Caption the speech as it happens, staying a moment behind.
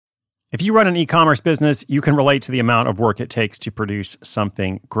If you run an e-commerce business, you can relate to the amount of work it takes to produce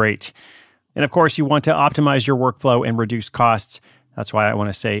something great. And of course, you want to optimize your workflow and reduce costs. That's why I want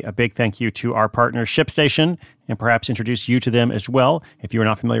to say a big thank you to our partner, ShipStation, and perhaps introduce you to them as well. If you are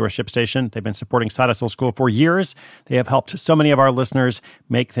not familiar with ShipStation, they've been supporting Side Hustle School for years. They have helped so many of our listeners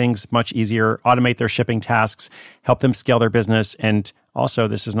make things much easier, automate their shipping tasks, help them scale their business, and also,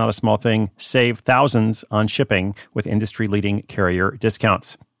 this is not a small thing, save thousands on shipping with industry-leading carrier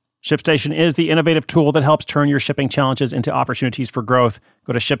discounts. ShipStation is the innovative tool that helps turn your shipping challenges into opportunities for growth.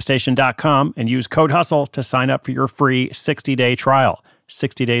 Go to ShipStation.com and use code HUSTLE to sign up for your free 60-day trial.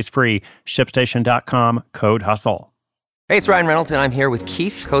 60 days free. ShipStation.com, code HUSTLE. Hey, it's Ryan Reynolds, and I'm here with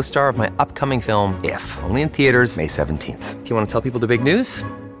Keith, co-star of my upcoming film, If, only in theaters May 17th. Do you want to tell people the big news?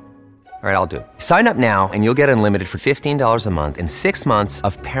 All right, I'll do it. Sign up now and you'll get unlimited for $15 a month and 6 months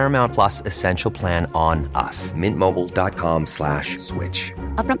of Paramount Plus Essential Plan on us. MintMobile.com/switch.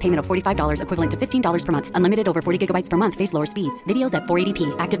 Upfront payment of $45 equivalent to $15 per month. Unlimited over 40 gigabytes per month. Face lower speeds. Videos at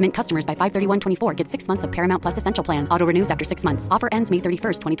 480p. Active Mint customers by 531.24 get 6 months of Paramount Plus Essential Plan. Auto renews after 6 months. Offer ends May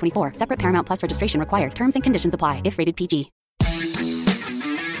 31st, 2024. Separate Paramount Plus registration required. Terms and conditions apply if rated PG.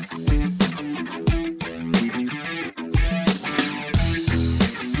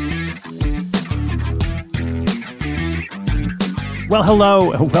 Well,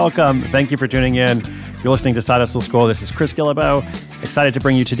 hello, welcome. Thank you for tuning in. You're listening to Side Hustle School. This is Chris Guillebeau. Excited to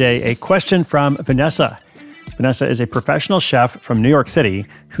bring you today a question from Vanessa. Vanessa is a professional chef from New York City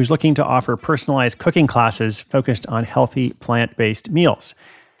who's looking to offer personalized cooking classes focused on healthy, plant-based meals.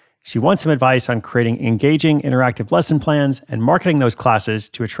 She wants some advice on creating engaging, interactive lesson plans and marketing those classes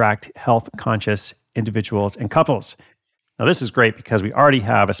to attract health-conscious individuals and couples. Now, this is great because we already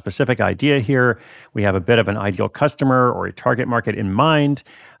have a specific idea here. We have a bit of an ideal customer or a target market in mind.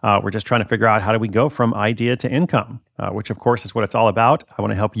 We're just trying to figure out how do we go from idea to income, which of course is what it's all about. I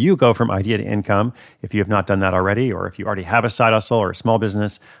want to help you go from idea to income. If you have not done that already, or if you already have a side hustle or a small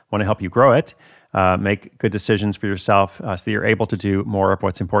business, I want to help you grow it. Make good decisions for yourself so that you're able to do more of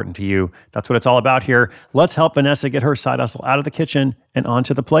what's important to you. That's what it's all about here. Let's help Vanessa get her side hustle out of the kitchen and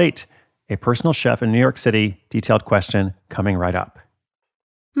onto the plate. A personal chef in New York City, detailed question coming right up.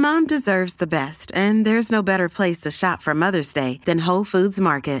 Mom deserves the best, and there's no better place to shop for Mother's Day than Whole Foods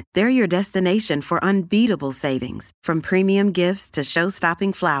Market. They're your destination for unbeatable savings, from premium gifts to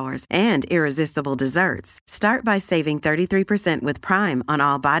show-stopping flowers and irresistible desserts. Start by saving 33% with Prime on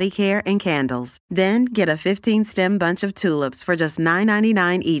all body care and candles. Then get a 15-stem bunch of tulips for just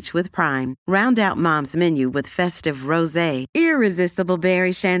 $9.99 each with Prime. Round out Mom's menu with festive rosé, irresistible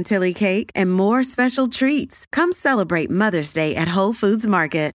berry chantilly cake, and more special treats. Come celebrate Mother's Day at Whole Foods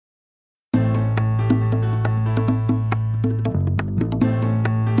Market.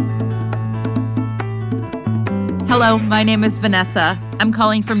 Hello, my name is Vanessa. I'm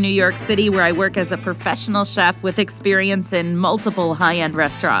calling from New York City, where I work as a professional chef with experience in multiple high-end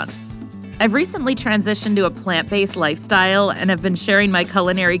restaurants. I've recently transitioned to a plant-based lifestyle and have been sharing my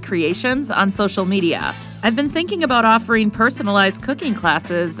culinary creations on social media. I've been thinking about offering personalized cooking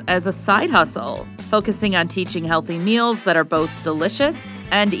classes as a side hustle, focusing on teaching healthy meals that are both delicious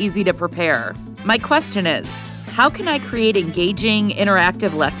and easy to prepare. My question is, how can I create engaging,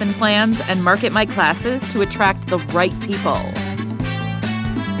 interactive lesson plans and market my classes to attract the right people?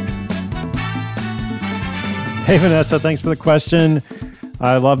 Hey, Vanessa, thanks for the question.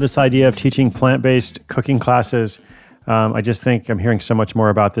 I love this idea of teaching plant-based cooking classes. I just think I'm hearing so much more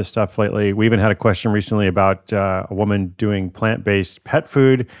about this stuff lately. We even had a question recently about a woman doing plant-based pet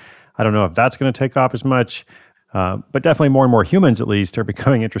food. I don't know if that's going to take off as much, but definitely more and more humans, at least, are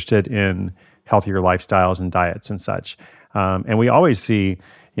becoming interested in healthier lifestyles and diets and such. And we always see,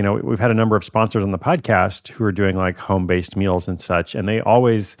 we've had a number of sponsors on the podcast who are doing like home-based meals and such, and they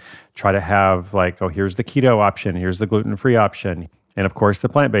always try to have like, oh, here's the keto option, here's the gluten-free option, and of course the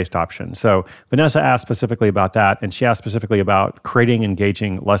plant-based option. So Vanessa asked specifically about that, and she asked specifically about creating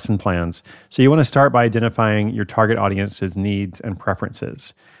engaging lesson plans. So you want to start by identifying your target audience's needs and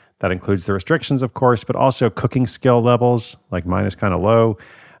preferences. That includes the restrictions, of course, but also cooking skill levels, like mine is kind of low,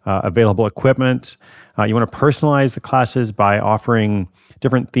 available equipment. You want to personalize the classes by offering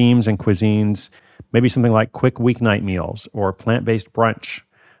different themes and cuisines, maybe something like quick weeknight meals or plant-based brunch.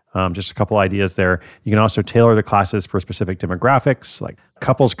 Just a couple ideas there. You can also tailor the classes for specific demographics, like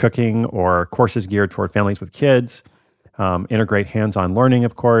couples cooking or courses geared toward families with kids. Integrate hands-on learning,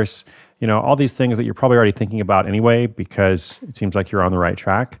 of course. All these things that you're probably already thinking about anyway, because it seems like you're on the right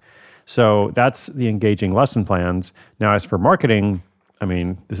track. So that's the engaging lesson plans. Now, as for marketing,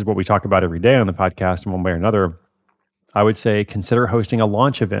 this is what we talk about every day on the podcast in one way or another. I would say consider hosting a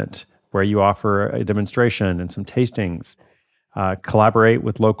launch event where you offer a demonstration and some tastings. Collaborate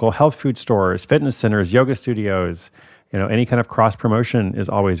with local health food stores, fitness centers, yoga studios. Any kind of cross promotion is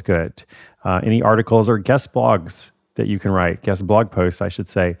always good. Any articles or guest blogs that you can write, guest blog posts, I should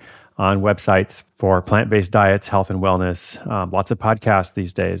say, on websites for plant-based diets, health and wellness. Lots of podcasts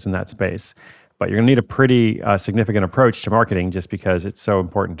these days in that space. But you're going to need a pretty significant approach to marketing just because it's so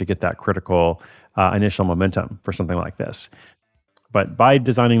important to get that critical initial momentum for something like this. But by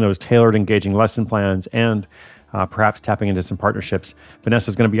designing those tailored, engaging lesson plans and perhaps tapping into some partnerships,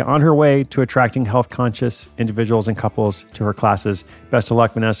 Vanessa's going to be on her way to attracting health-conscious individuals and couples to her classes. Best of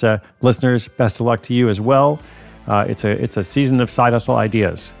luck, Vanessa. Listeners, best of luck to you as well. It's a season of side hustle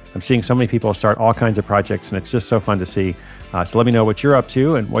ideas. I'm seeing so many people start all kinds of projects, and it's just so fun to see. So let me know what you're up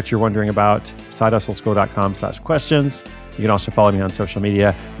to and what you're wondering about. sidehustleschool.com/questions. You can also follow me on social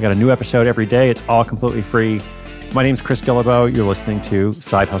media. We got a new episode every day. It's all completely free. My name's Chris Guillebeau. You're listening to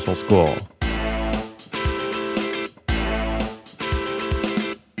Side Hustle School.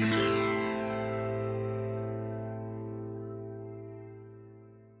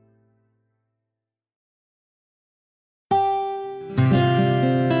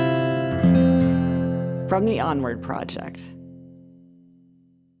 From the Onward Project.